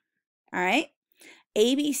 All right.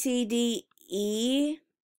 A, B, C, D, E,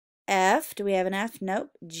 F. Do we have an F? Nope.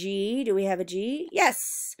 G, do we have a G? Yes.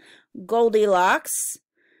 Goldilocks.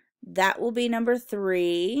 That will be number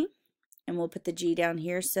 3. And we'll put the G down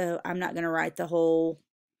here, so I'm not going to write the whole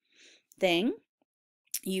thing.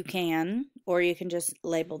 You can, or you can just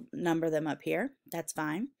number them up here. That's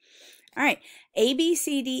fine. All right. A, B,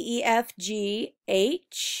 C, D, E, F, G,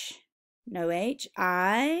 H. No H.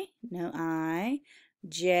 I. No I.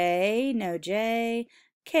 J. No J.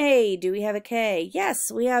 K. Do we have a K?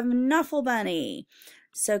 Yes, we have Knuffle Bunny.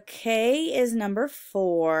 So K is number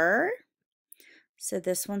 4. So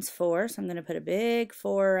this one's 4. So I'm going to put a big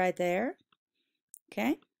 4 right there.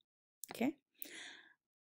 Okay. Okay.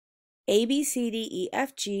 A, B, C, D, E,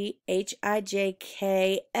 F, G, H, I, J,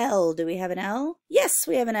 K, L. Do we have an L? Yes,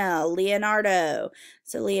 we have an L. Leonardo.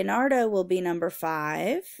 So Leonardo will be number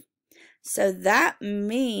 5. So that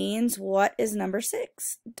means what is number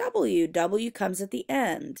 6? W. W comes at the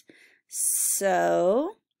end.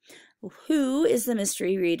 So who is the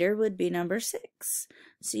mystery reader would be number 6.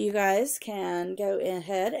 So you guys can go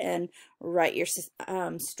ahead and write your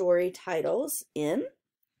story titles in.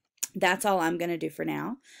 That's all I'm going to do for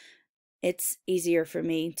now. It's easier for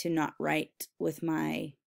me to not write with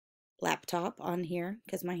my laptop on here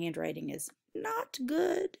because my handwriting is not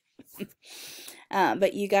good.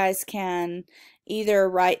 But you guys can either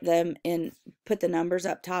write them in, put the numbers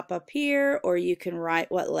up top up here, or you can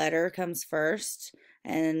write what letter comes first,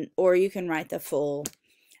 or you can write the full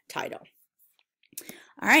title.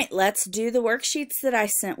 All right, let's do the worksheets that I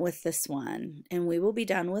sent with this one, and we will be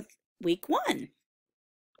done with week 1.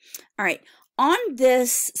 All right, on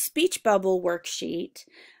this speech bubble worksheet,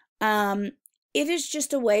 it is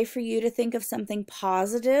just a way for you to think of something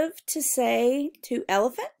positive to say to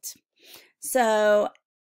elephant. So,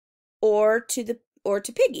 or to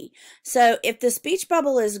Piggy. So if the speech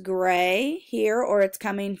bubble is gray here, or it's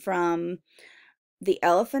coming from the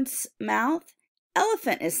elephant's mouth,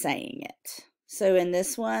 elephant is saying it. So in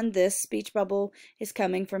this one, this speech bubble is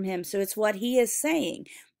coming from him. So it's what he is saying.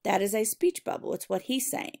 That is a speech bubble. It's what he's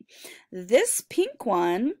saying. This pink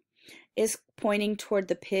one is pointing toward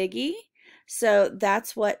the piggy. So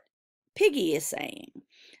that's what Piggy is saying.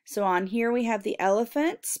 So on here we have the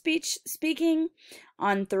elephant speaking.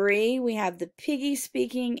 On 3 we have the piggy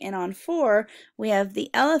speaking. And on 4 we have the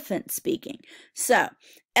elephant speaking. So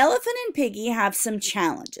elephant and piggy have some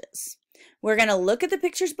challenges. We're going to look at the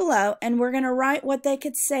pictures below and we're going to write what they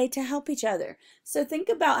could say to help each other. So think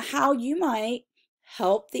about how you might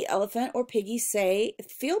help the elephant or piggy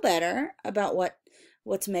feel better about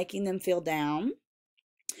what's making them feel down.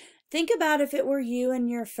 Think about if it were you and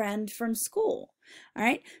your friend from school. All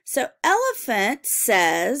right. So elephant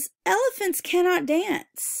says elephants cannot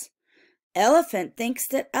dance. Elephant thinks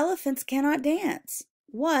that elephants cannot dance.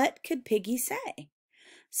 What could Piggy say?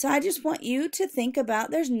 So I just want you to think about,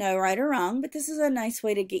 there's no right or wrong, but this is a nice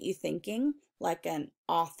way to get you thinking like an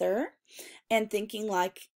author and thinking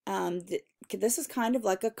like this is kind of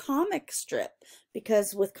like a comic strip,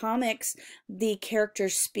 because with comics, the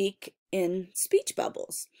characters speak in speech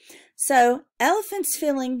bubbles. So elephant's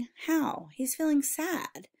feeling how? He's feeling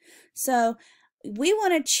sad. So we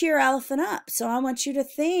want to cheer elephant up. So I want you to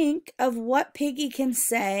think of what Piggy can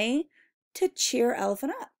say to cheer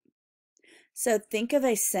elephant up. So think of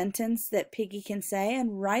a sentence that Piggy can say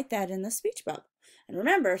and write that in the speech bubble. And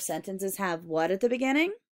remember, sentences have what at the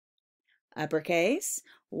beginning? Uppercase.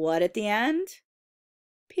 What at the end?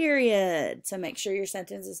 Period. So make sure your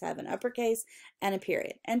sentences have an uppercase and a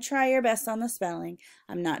period. And try your best on the spelling.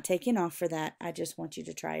 I'm not taking off for that. I just want you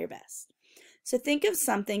to try your best. So think of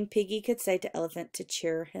something Piggy could say to elephant to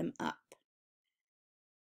cheer him up.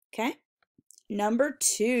 Okay? Number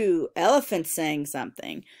 2, elephant saying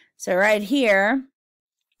something. So right here,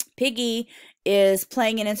 Piggy is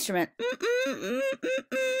playing an instrument.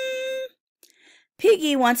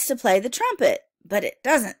 Piggy wants to play the trumpet, but it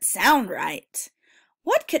doesn't sound right.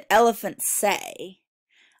 What could elephant say?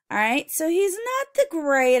 All right, so he's not the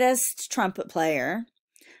greatest trumpet player,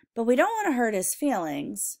 but we don't want to hurt his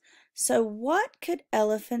feelings. So what could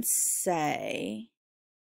elephant say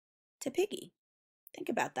to Piggy? Think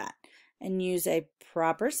about that and use a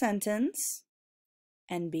proper sentence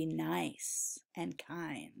and be nice and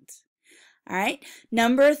kind. All right,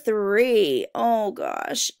 number 3. Oh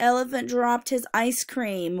gosh, elephant dropped his ice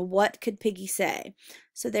cream. What could Piggy say?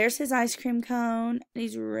 So there's his ice cream cone.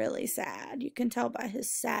 He's really sad. You can tell by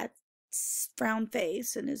his sad frown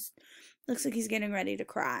face, and looks like he's getting ready to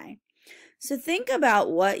cry. So think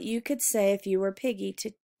about what you could say if you were Piggy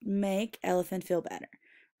to make elephant feel better.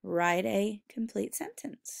 Write a complete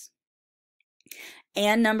sentence.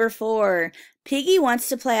 And number 4, Piggy wants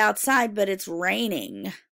to play outside, but it's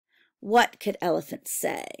raining. What could elephant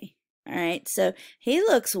say? All right, so he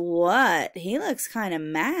looks what? He looks kind of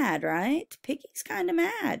mad, right? Piggy's kind of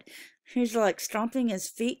mad. He's like stomping his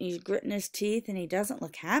feet and he's gritting his teeth and he doesn't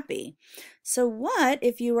look happy. So what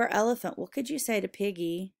if you were elephant? What could you say to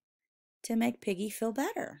Piggy to make Piggy feel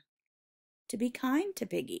better? To be kind to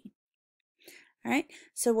Piggy. All right,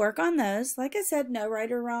 so work on those. Like I said, no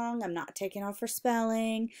right or wrong. I'm not taking off for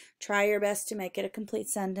spelling. Try your best to make it a complete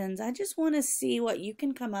sentence. I just want to see what you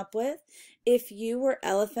can come up with if you were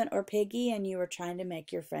elephant or Piggy and you were trying to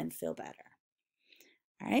make your friend feel better.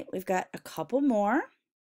 All right, we've got a couple more.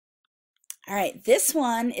 All right, this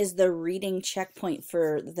one is the reading checkpoint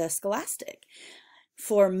for the Scholastic.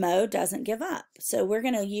 For Mo Doesn't Give Up. So we're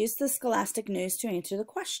going to use the Scholastic News to answer the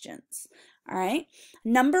questions. All right.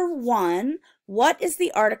 Number 1, what is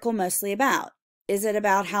the article mostly about? Is it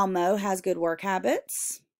about how Mo has good work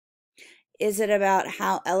habits? Is it about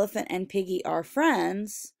how Elephant and Piggy are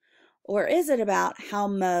friends? Or is it about how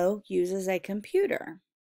Mo uses a computer?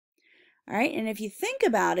 All right. And if you think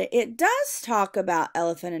about it, it does talk about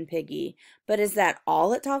Elephant and Piggy, but is that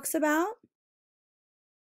all it talks about?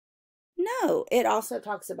 No, it also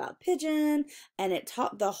talks about Pigeon, and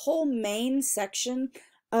the whole main section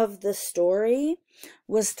of the story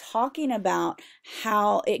was talking about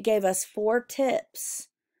how it gave us 4 tips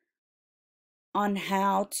on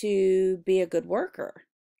how to be a good worker,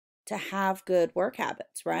 to have good work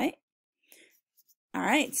habits, right? All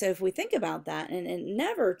right, so if we think about that, and it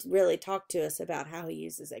never really talked to us about how he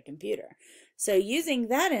uses a computer. So using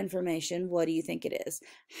that information, what do you think it is?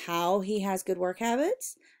 How he has good work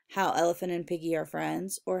habits, how Elephant and Piggy are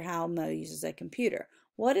friends, or how Mo uses a computer?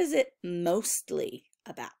 What is it mostly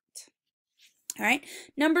about? All right.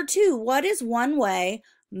 Number 2, what is one way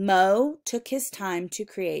Mo took his time to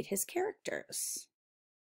create his characters?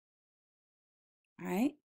 All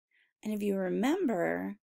right. And if you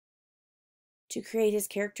remember, to create his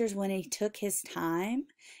characters when he took his time,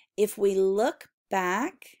 if we look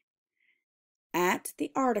back at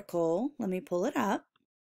the article, let me pull it up.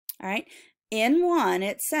 All right. In 1,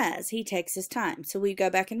 it says he takes his time. So we go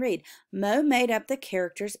back and read. Mo made up the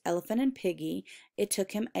characters Elephant and Piggy. It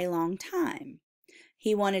took him a long time.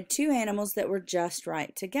 He wanted 2 animals that were just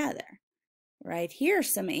right together. Right here,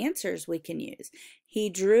 some answers we can use. He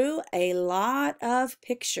drew a lot of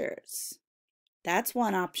pictures. That's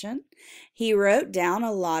one option. He wrote down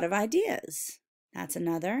a lot of ideas. That's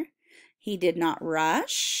another. He did not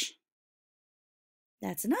rush.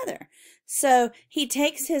 That's another. So he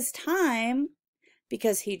takes his time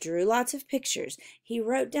because he drew lots of pictures. He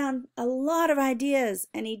wrote down a lot of ideas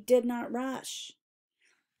and he did not rush.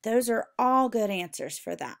 Those are all good answers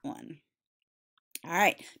for that one. All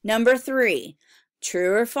right, number 3,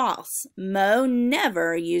 true or false? Mo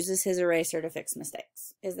never uses his eraser to fix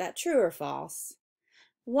mistakes. Is that true or false?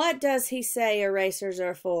 What does he say erasers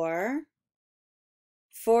are for?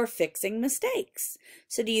 For fixing mistakes.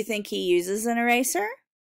 So do you think he uses an eraser?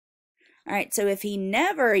 All right, so if he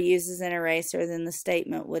never uses an eraser, then the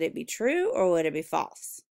statement, would it be true or would it be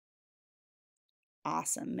false?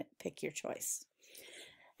 Awesome, pick your choice.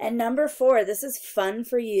 And number 4, this is fun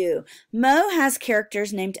for you. Mo has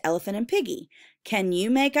characters named Elephant and Piggy. Can you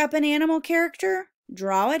make up an animal character?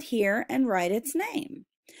 Draw it here and write its name.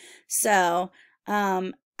 So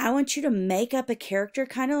I want you to make up a character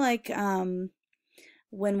kind of like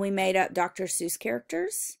when we made up Dr. Seuss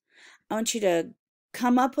characters. I want you to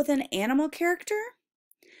come up with an animal character.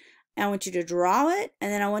 I want you to draw it,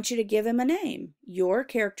 and then I want you to give him a name, your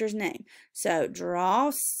character's name. So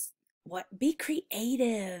draw... Be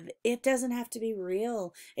creative. It doesn't have to be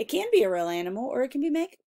real. It can be a real animal or it can be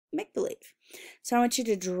make-believe. So I want you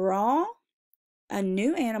to draw a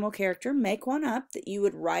new animal character, make one up that you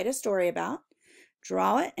would write a story about,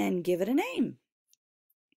 draw it and give it a name.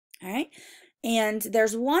 All right. And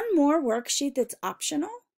there's one more worksheet that's optional,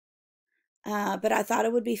 but I thought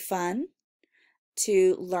it would be fun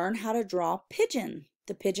to learn how to draw Pigeon.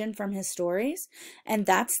 The pigeon from his stories, and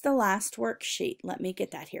that's the last worksheet. Let me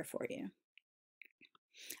get that here for you.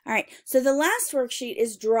 All right, so the last worksheet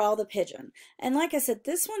is draw the pigeon. And like I said,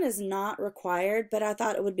 this one is not required, but I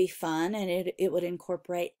thought it would be fun and it would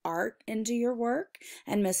incorporate art into your work.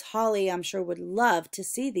 And Miss Holly, I'm sure, would love to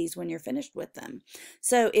see these when you're finished with them.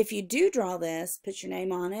 So if you do draw this, put your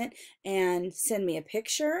name on it and send me a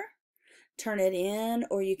picture. Turn it in,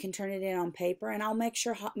 or you can turn it in on paper, and I'll make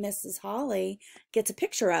sure Mrs. Holly gets a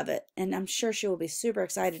picture of it, and I'm sure she will be super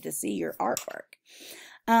excited to see your artwork.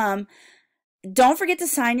 Don't forget to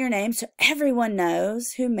sign your name so everyone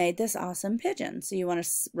knows who made this awesome pigeon. So you want to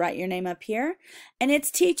write your name up here, and it's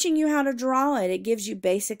teaching you how to draw it. It gives you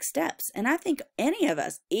basic steps, and I think any of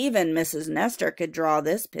us, even Mrs. Nestor, could draw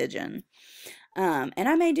this pigeon. And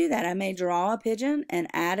I may do that. I may draw a pigeon and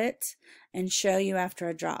add it and show you after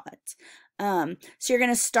I draw it. So you're going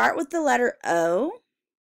to start with the letter O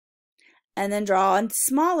and then draw a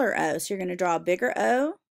smaller O. So you're going to draw a bigger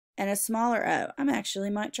O and a smaller O. I actually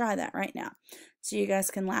might try that right now so you guys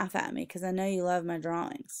can laugh at me because I know you love my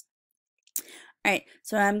drawings. All right,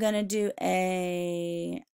 so I'm going to do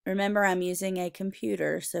remember I'm using a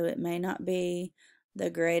computer, so it may not be the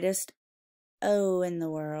greatest O in the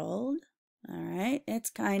world. All right, it's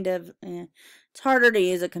kind of, it's harder to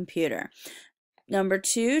use a computer. Number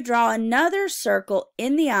 2, draw another circle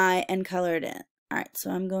in the eye and color it in. All right,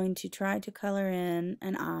 so I'm going to try to color in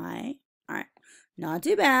an eye. All right, not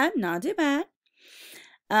too bad, not too bad.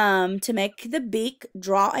 To make the beak,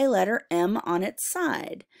 draw a letter M on its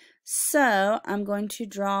side. So I'm going to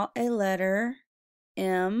draw a letter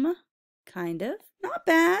M, kind of. Not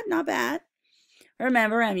bad, not bad.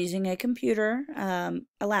 Remember, I'm using a computer,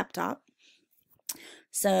 a laptop.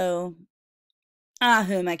 So, who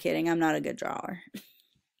am I kidding? I'm not a good drawer.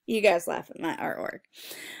 You guys laugh at my artwork.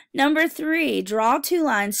 Number 3, draw 2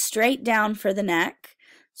 lines straight down for the neck.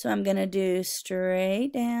 So I'm going to do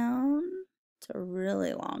straight down. It's a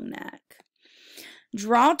really long neck.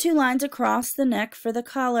 Draw 2 lines across the neck for the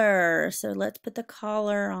collar. So let's put the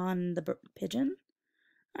collar on the pigeon.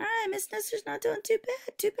 All right, Miss Nestor's not doing too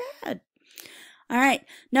bad, too bad. All right,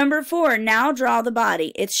 number 4, now draw the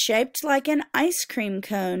body. It's shaped like an ice cream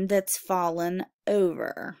cone that's fallen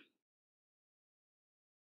over.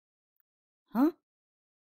 Huh?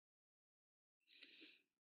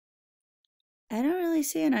 I don't really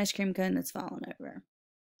see an ice cream cone that's fallen over.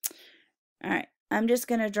 All right, I'm just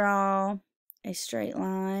going to draw a straight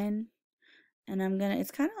line, and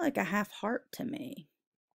it's kind of like a half heart to me.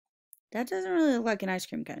 That doesn't really look like an ice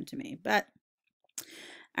cream cone to me, but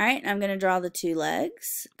all right, I'm going to draw the 2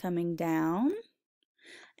 legs coming down.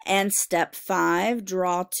 And step 5,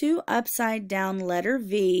 draw 2 upside down letter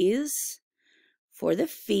V's for the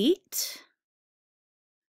feet.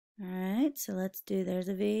 All right, so there's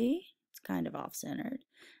a V. It's kind of off-centered.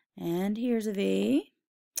 And here's a V.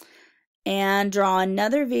 And draw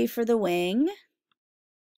another V for the wing.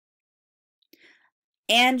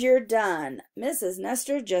 And you're done. Mrs.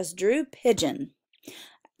 Nestor just drew pigeon.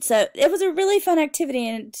 So it was a really fun activity,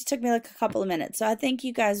 and it took me like a couple of minutes. So I think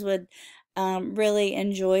you guys would really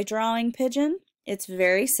enjoy drawing pigeon. It's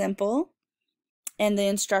very simple, and the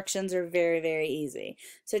instructions are very, very easy.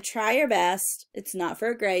 So try your best. It's not for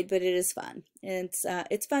a grade, but it is fun.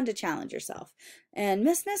 It's fun to challenge yourself. And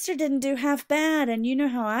Miss Nestor didn't do half bad, and you know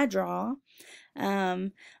how I draw.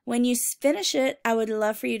 When you finish it, I would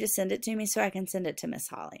love for you to send it to me so I can send it to Miss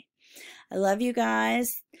Holly. I love you guys.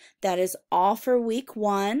 That is all for week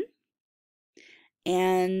 1.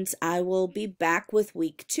 And I will be back with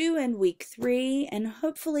week 2 and week 3. And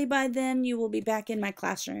hopefully by then you will be back in my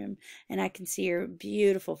classroom and I can see your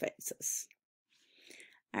beautiful faces.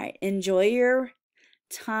 All right. Enjoy your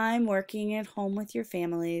time working at home with your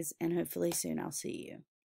families, and hopefully soon I'll see you.